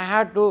frame, I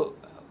had to,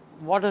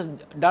 what is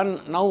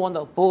done now on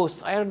the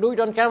post, I had to do it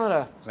on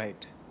camera.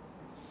 Right.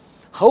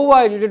 How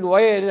I did it,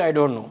 why I did it, I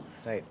don't know.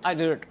 Right. I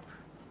did it.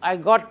 I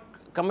got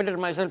committed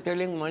myself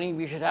telling Mani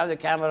we should have the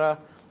camera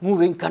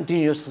moving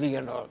continuously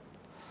and all.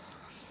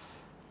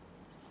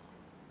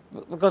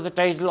 Because the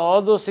title,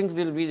 all those things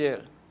will be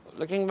there.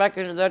 Looking back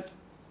into that,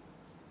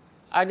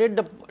 I did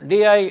the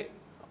DI,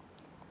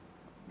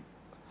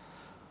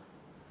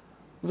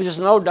 which is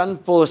now done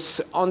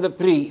post on the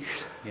pre.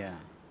 Yeah.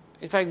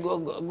 If I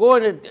go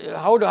and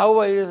how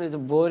I use it, it's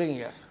boring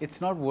here. It's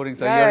not boring,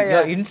 sir.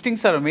 Your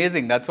instincts are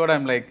amazing. That's what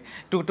I'm like.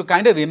 To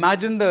kind of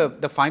imagine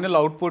the final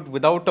output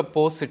without a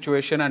post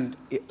situation and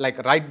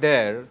like right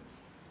there,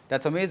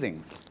 that's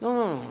amazing.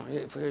 No.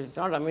 It's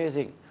not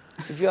amazing.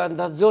 If you are in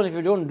that zone, if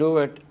you don't do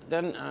it,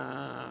 then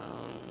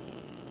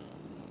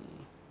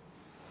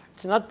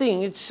it's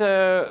nothing. It's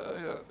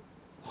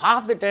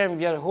half the time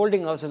we are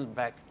holding ourselves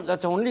back.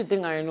 That's the only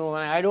thing I know.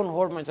 And I don't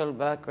hold myself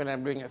back when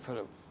I'm doing a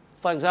film.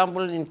 For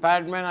example, in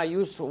Padman, I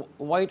use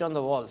white on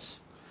the walls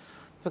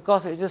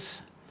because it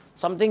is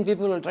something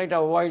people will try to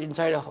avoid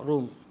inside a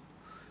room.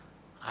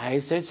 I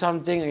said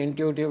something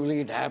intuitively,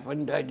 it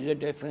happened, I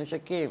did it, I finished, I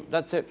came.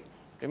 That's it.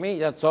 To me,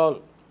 that's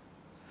all.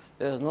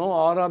 There's no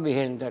aura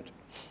behind that.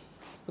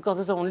 Because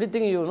it's the only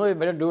thing you know, you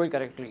better do it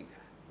correctly.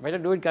 Better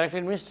do it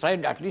correctly means try,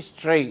 at least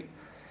try.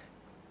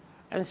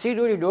 And see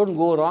to it you don't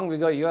go wrong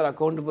because you are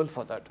accountable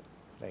for that.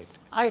 Right.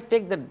 I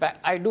take that back.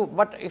 I do.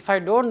 But if I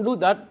don't do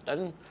that,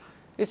 then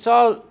it's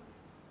all,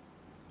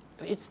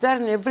 it's there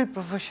in every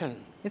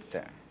profession. It's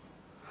there.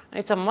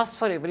 It's a must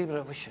for every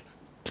profession.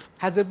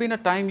 Has there been a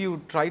time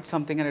you tried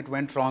something and it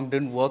went wrong,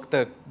 didn't work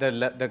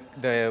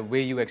the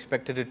way you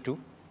expected it to?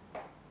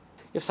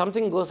 If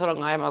something goes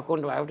wrong, I am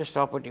accountable. I have to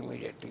stop it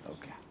immediately.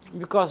 Okay.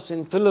 Because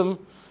in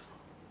film,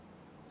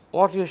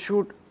 what you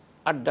shoot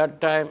at that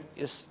time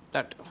is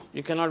that.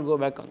 You cannot go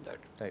back on that.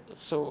 Right.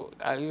 So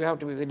you have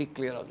to be very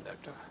clear on that.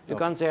 You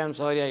can't say, I'm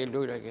sorry, I will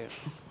do it again.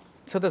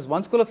 So there's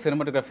one school of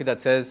cinematography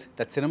that says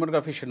that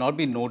cinematography should not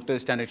be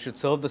noticed and it should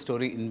serve the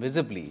story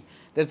invisibly.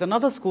 There's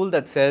another school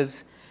that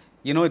says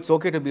you know, it's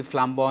okay to be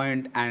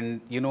flamboyant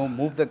and, you know,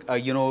 move the,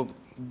 you know,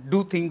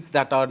 do things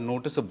that are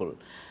noticeable.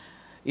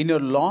 In your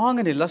long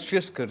and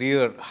illustrious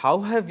career,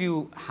 how have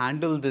you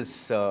handled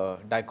this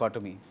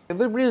dichotomy?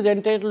 Everybody is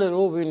entitled to their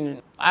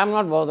opinion. I'm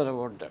not bothered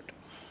about that.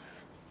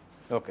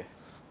 Okay.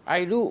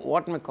 I do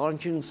what my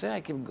conscience says,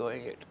 I keep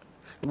going it.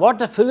 What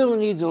the film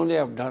needs only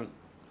I've done.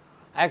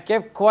 I've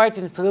kept quiet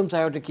in films, I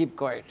have to keep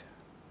quiet.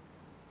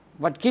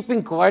 But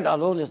keeping quiet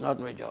alone is not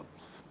my job.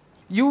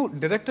 You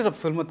directed a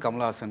film with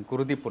Kamal Haasan,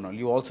 Kuruthipunal.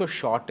 You also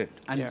shot it.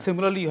 And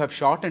similarly, you have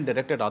shot and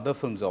directed other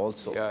films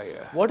also.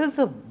 Yeah. What is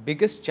the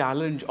biggest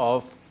challenge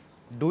of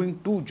doing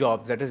two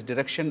jobs, that is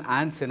direction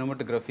and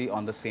cinematography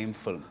on the same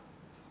film?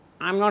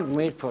 I'm not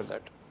made for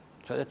that.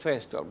 So that's why I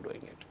stopped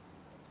doing it.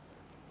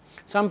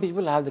 Some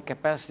people have the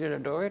capacity to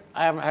do it.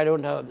 I'm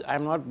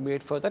not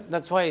made for that.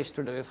 That's why I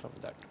stood away from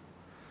that.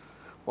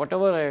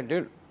 Whatever I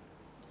did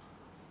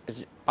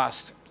is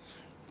past.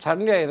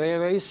 Suddenly I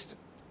realized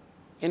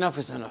enough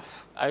is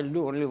enough. I'll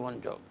do only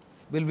one job.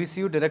 Will we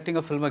see you directing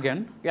a film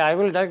again? Yeah, I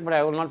will direct, but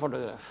I will not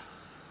photograph.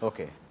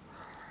 Okay.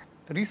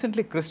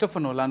 Recently,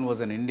 Christopher Nolan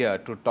was in India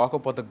to talk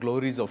about the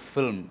glories of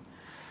film.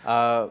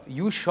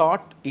 You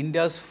shot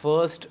India's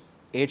first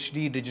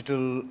HD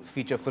digital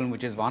feature film,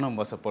 which is Vanam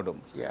Vasapadum.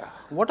 Yeah.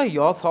 What are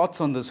your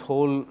thoughts on this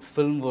whole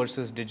film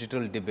versus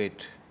digital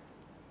debate?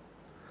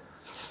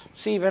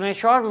 See, when I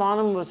shot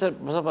Vanam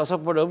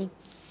Vasapadum,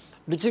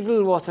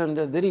 digital was in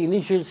the very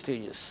initial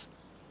stages.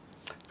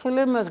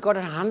 Film has got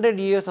 100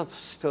 years of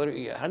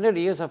story, 100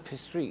 years of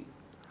history.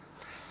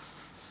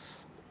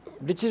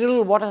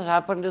 Digital, what has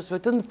happened is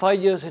within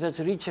 5 years it has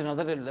reached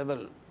another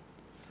level.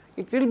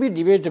 It will be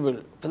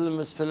debatable. Film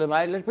is film.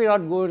 Let me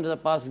not go into the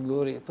past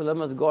glory.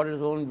 Film has got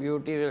its own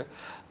beauty.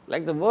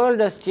 Like the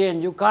world has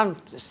changed, you can't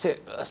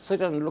sit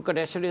and look at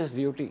yesterday's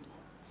beauty.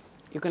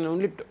 You can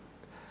only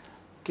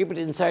keep it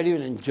inside you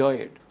and enjoy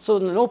it. So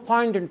no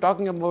point in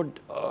talking about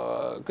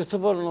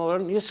Christopher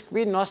Nolan. Just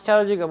be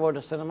nostalgic about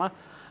the cinema.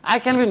 I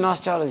can be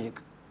nostalgic,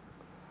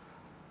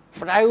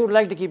 but I would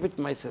like to keep it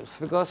myself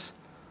because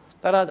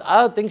there are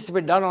other things to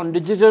be done on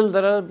digital.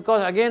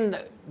 Because again,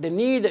 the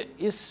need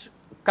is,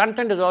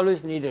 content is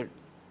always needed.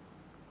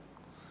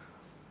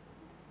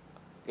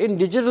 In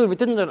digital,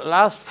 within the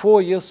last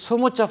 4 years, so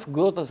much of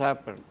growth has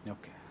happened.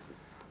 Okay.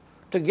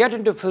 To get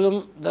into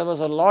film, there was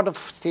a lot of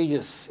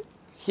stages.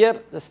 Here,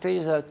 the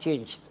stages have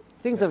changed.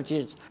 Things have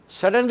changed.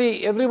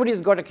 Suddenly, everybody's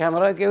got a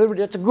camera.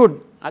 That's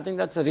good. I think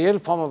that's a real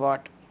form of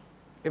art.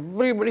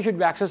 Everybody should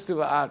be access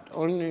to art,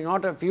 only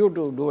not a few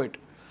to do it.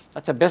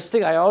 That's the best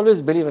thing. I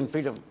always believe in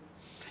freedom.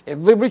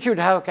 Everybody should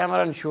have a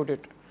camera and shoot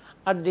it.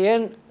 At the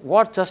end,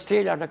 what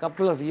sustained after a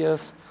couple of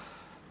years,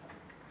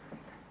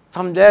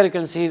 from there you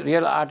can see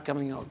real art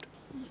coming out.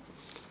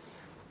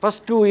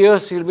 First 2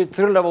 years you'll be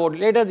thrilled about.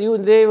 Later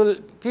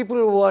people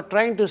who are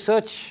trying to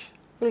search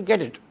will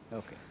get it.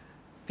 Okay.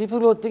 People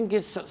who think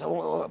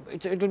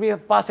it will be a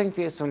passing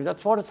phase only.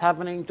 That's what is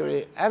happening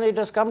today. And it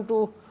has come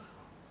to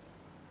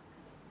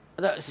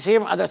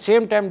at the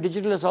same time,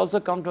 digital has also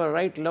come to a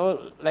right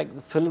level, like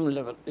the film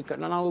level.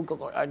 Now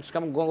it's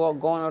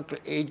gone out to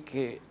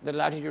 8K. The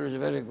latitude is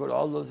very good.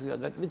 All those,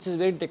 which is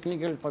very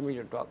technical for me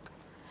to talk.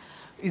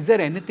 Is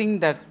there anything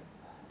that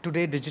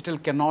today digital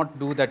cannot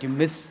do that you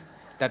miss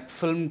that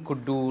film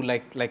could do,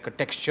 like a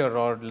texture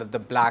or the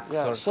blacks?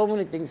 Yeah, or so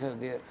many things are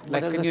there.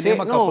 Like, can you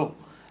name a couple? No,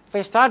 if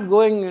I start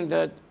going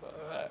into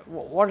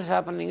what is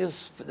happening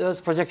is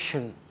there's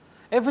projection.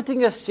 Everything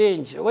has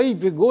changed. Why,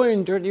 if you go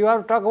into it, you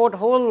have to talk about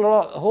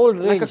whole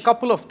range. Like a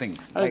couple of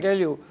things. I'll tell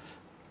you.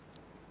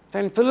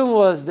 When film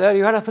was there,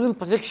 you had a film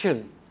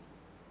projection.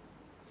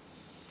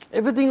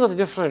 Everything was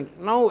different.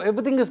 Now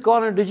everything is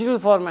gone in digital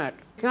format.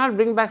 You cannot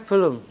bring back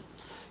film.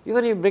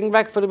 Even if you bring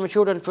back film,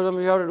 shoot and film,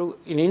 you have to do,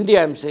 in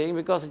India I'm saying,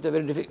 because it's a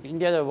very difficult,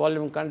 India is a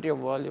volume, country of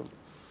volume.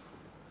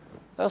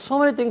 There are so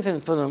many things in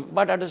film,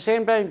 but at the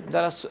same time,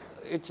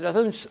 it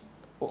doesn't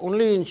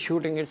only in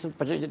shooting, it has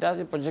to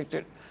be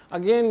projected.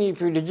 Again, if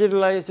you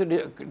digitalize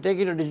it, take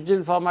it to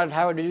digital format,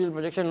 have a digital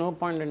projection, no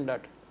point in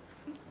that.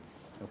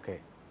 Okay.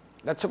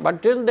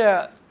 But till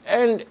the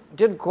end,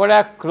 till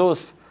Kodak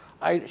closed,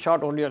 I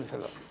shot only on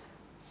film.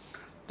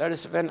 That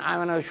is when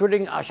I was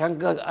shooting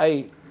Shankar's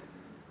Eye.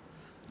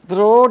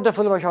 Throughout the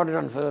film, I shot it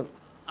on film.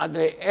 At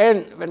the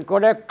end, when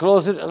Kodak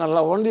closed it, and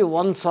only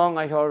one song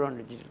I shot it on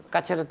digital.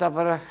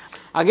 Kacharatapara.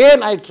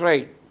 Again, I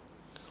tried.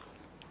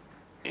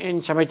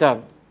 In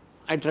Shamitab,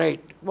 I tried.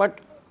 But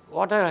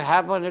what had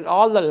happened,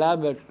 all the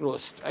lab had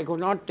closed. I could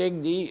not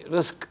take the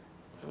risk.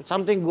 If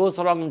something goes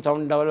wrong in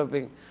sound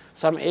developing,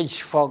 some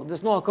edge fog,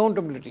 there's no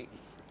accountability.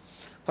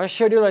 First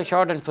schedule I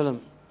shot in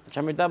film.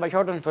 Shamitab I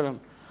shot in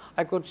film.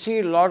 I could see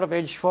a lot of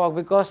edge fog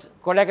because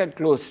Kodak had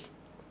closed.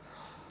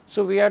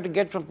 So we had to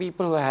get from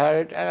people who had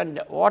it, and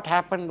what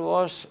happened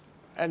was,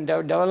 and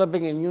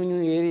developing in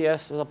new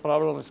areas, the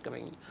problem was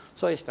coming.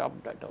 So I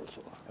stopped that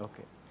also.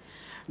 Okay.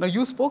 Now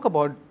you spoke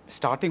about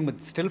starting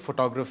with still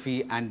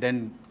photography and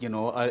then,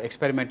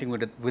 experimenting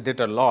with it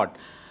a lot.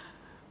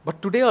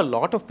 But today a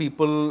lot of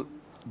people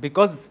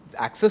because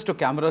access to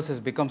cameras has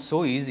become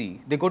so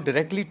easy, they go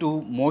directly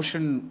to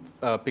motion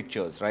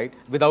pictures, right?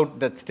 Without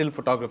that still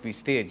photography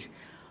stage.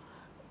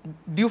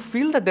 Do you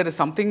feel that there is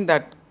something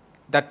that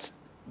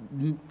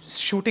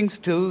shooting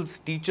stills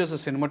teaches a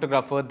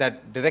cinematographer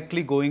that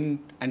directly going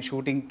and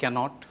shooting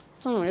cannot?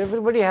 No,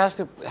 everybody has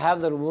to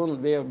have their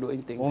own way of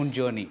doing things. Own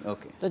journey,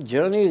 okay. The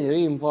journey is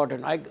very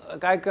important.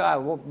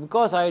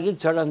 Because I did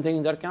certain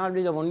things, that cannot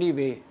be the only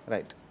way.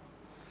 Right.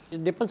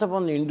 It depends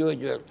upon the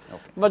individual.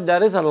 Okay. But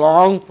there is a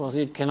long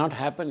process. It cannot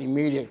happen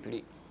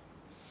immediately.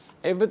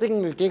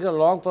 Everything will take a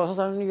long process,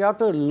 and you have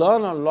to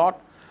learn a lot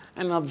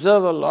and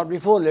observe a lot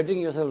before letting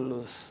yourself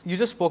loose. You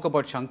just spoke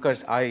about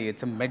Shankar's Eye.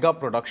 It's a mega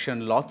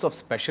production, lots of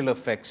special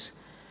effects.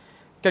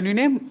 Can you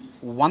name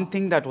one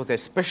thing that was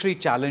especially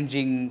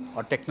challenging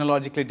or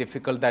technologically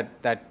difficult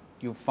that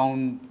you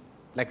found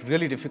like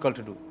really difficult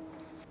to do?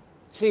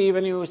 See,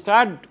 when you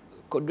start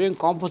doing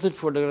composite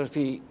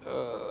photography,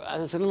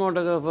 as a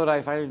cinematographer,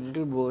 I find it a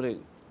little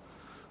boring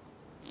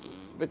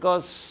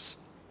because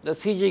the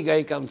CG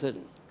guy comes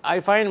in. I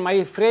find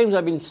my frames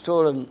have been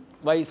stolen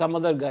by some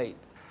other guy.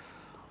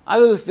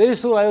 Very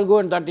soon I will go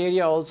in that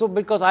area also,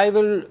 because I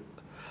will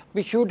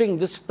be shooting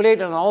this plate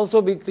and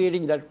also be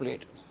creating that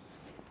plate.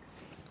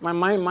 My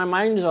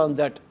mind is on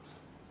that.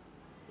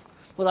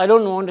 But I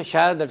don't want to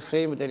share that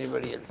frame with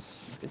anybody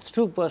else. It's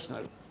too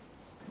personal.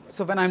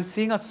 So when I'm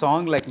seeing a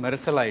song like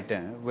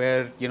Merisalite,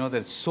 where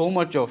there's so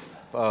much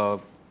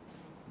of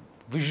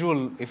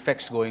visual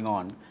effects going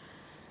on,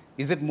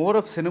 is it more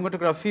of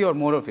cinematography or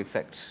more of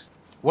effects?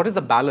 What is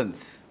the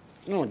balance?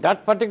 No,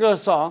 that particular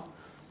song,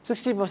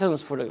 60%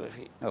 is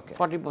photography, okay.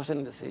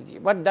 40% is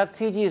CG. But that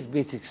CG is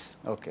basics.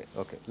 Okay,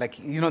 okay. Like,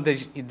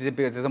 there's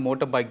a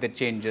motorbike that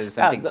changes.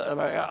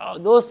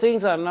 Those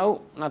things are now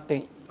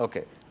nothing.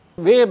 Okay.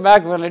 Way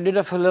back when I did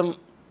a film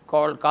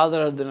called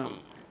Kamal,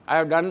 I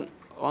have done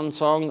one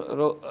song,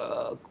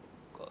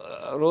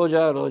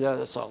 Roja, Roja,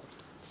 the song.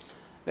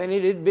 When we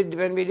did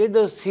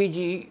the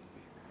CG,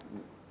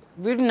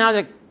 we didn't have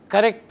the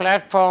correct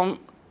platform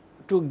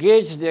to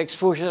gauge the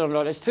exposure and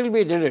all. Still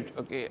we did it,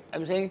 okay.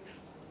 I'm saying,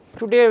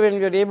 today when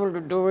we are able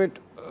to do it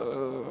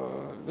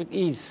with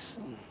ease,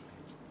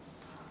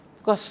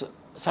 because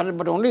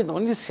but only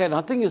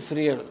nothing is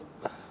real.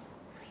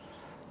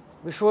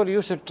 Before you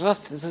used to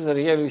trust this is a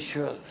real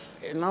visual.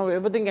 Now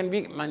everything can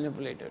be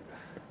manipulated.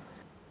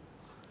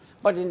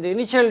 But in the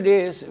initial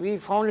days, we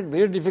found it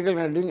very difficult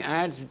when doing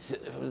ads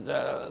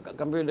with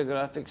computer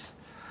graphics.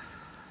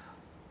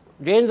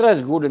 Jayendra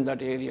is good in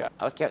that area.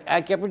 I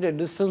kept it at a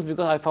distance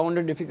because I found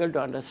it difficult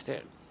to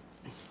understand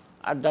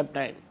at that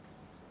time.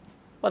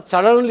 But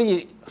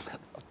suddenly,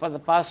 for the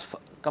past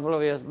couple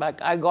of years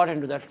back, I got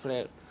into that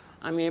flare.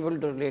 I'm able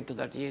to relate to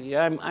that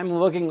area. I'm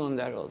working on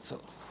that also.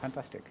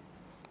 Fantastic.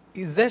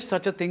 Is there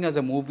such a thing as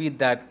a movie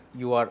that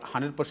you are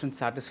 100%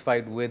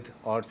 satisfied with,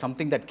 or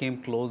something that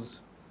came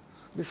close?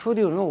 Before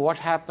you know what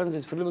happens,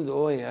 this film is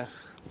over here.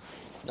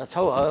 That's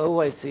how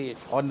I see it.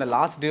 On the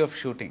last day of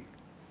shooting,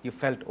 you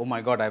felt, oh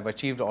my God, I've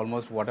achieved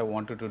almost what I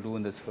wanted to do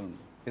in this film.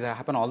 Does that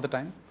happen all the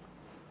time?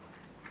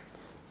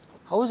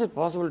 How is it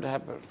possible to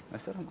happen?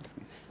 That's what I'm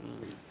asking.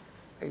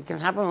 It can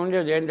happen only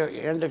at the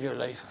end of your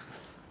life.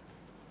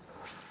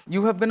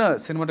 You have been a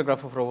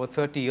cinematographer for over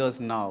 30 years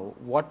now.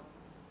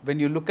 When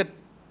you look at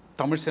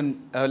Tamil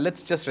cinema,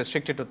 let's just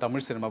restrict it to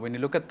Tamil cinema. When you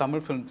look at Tamil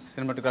film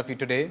cinematography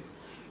today,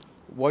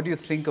 what do you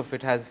think of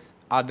it?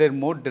 Are there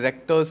more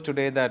directors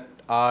today that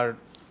are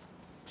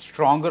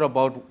stronger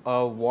about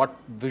what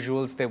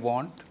visuals they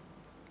want?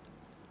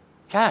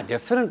 Yeah,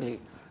 definitely.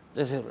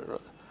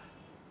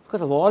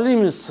 Because the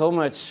volume is so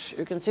much,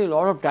 you can see a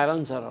lot of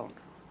talents around.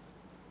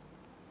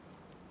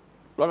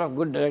 A lot of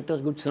good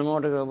directors, good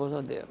cinematographers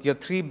are there. Your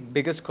three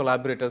biggest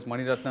collaborators,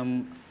 Mani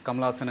Ratnam,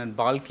 Kamal Haasan and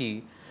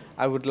Balki,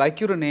 I would like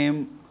you to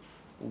name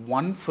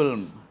one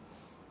film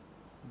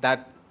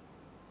that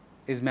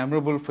is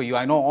memorable for you.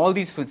 I know all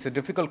these films, it's a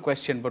difficult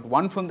question, but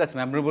one film that's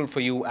memorable for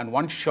you and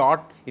one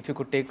shot, if you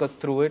could take us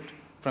through it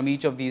from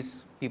each of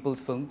these people's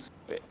films.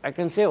 I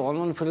can say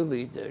one film with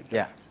each director.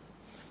 Yeah.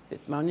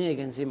 With Mani, I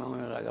can see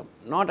Mahendran and Ashok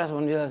Kumar. Not as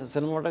only as a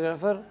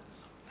cinematographer,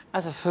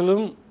 as a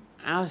film,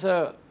 as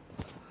a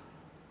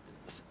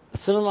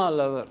cinema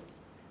lover.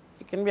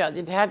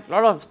 It had a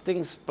lot of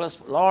things, plus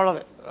a lot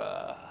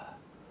of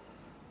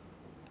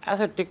as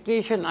a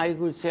technician, I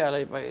could say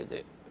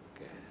Alaipai.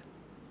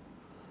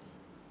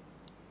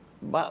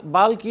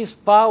 Balki's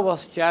power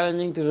was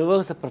challenging to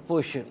reverse the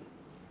proportion,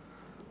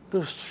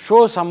 to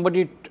show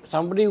somebody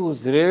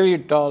who's really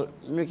tall,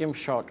 make him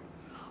short.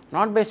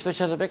 Not by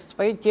special effects,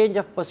 by change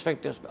of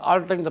perspectives,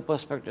 altering the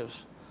perspectives.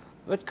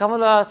 With Kamal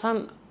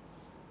Haasan,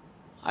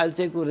 I'll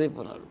say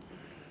Kuruthipunal.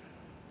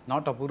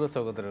 Not Apurva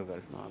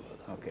Sagodharargal? No.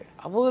 Okay.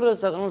 Apurva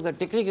Sagodharargal was a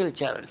technical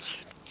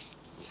challenge.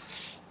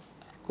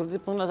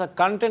 Kuruthipunal as a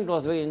content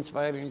was very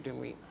inspiring to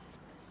me.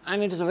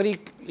 And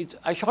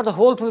I shot the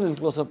whole film in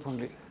close-up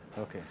only.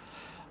 Okay.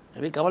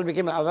 Maybe Kamal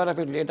became aware of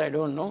it later, I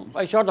don't know.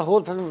 I shot the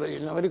whole film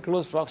in a very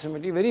close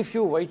proximity. Very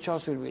few white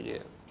shots will be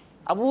there.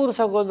 Apurva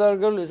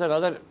Sagodharargal is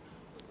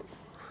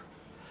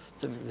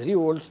it's a very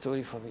old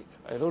story for me.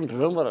 I don't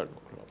remember a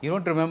You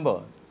don't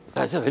remember?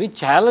 That's a very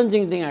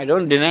challenging thing. I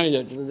don't deny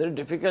that. It's a very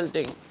difficult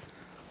thing.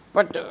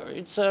 But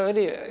it's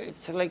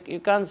like you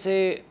can't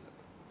say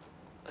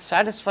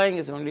satisfying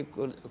is only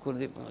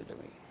Kuruthipunal to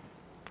me.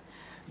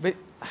 But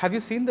have you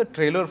seen the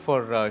trailer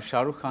for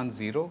Shah Rukh Khan's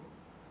Zero?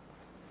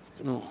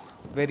 No.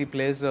 Where he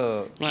plays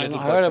a I little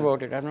heard person?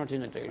 about it. I've not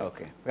seen the trailer.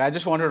 Okay. I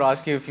just wanted to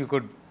ask you if you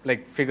could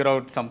like figure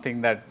out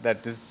something that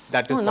is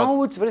No,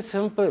 now it's very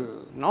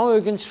simple. Now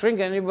you can shrink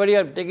anybody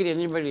or take it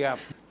anybody up.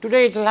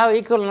 Today it will have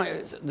equal,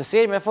 the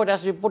same effort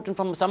has to be put in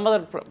from some other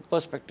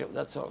perspective.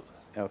 That's all.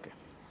 Okay.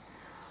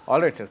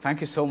 All right, sir.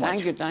 Thank you so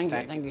much.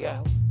 Thank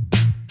you.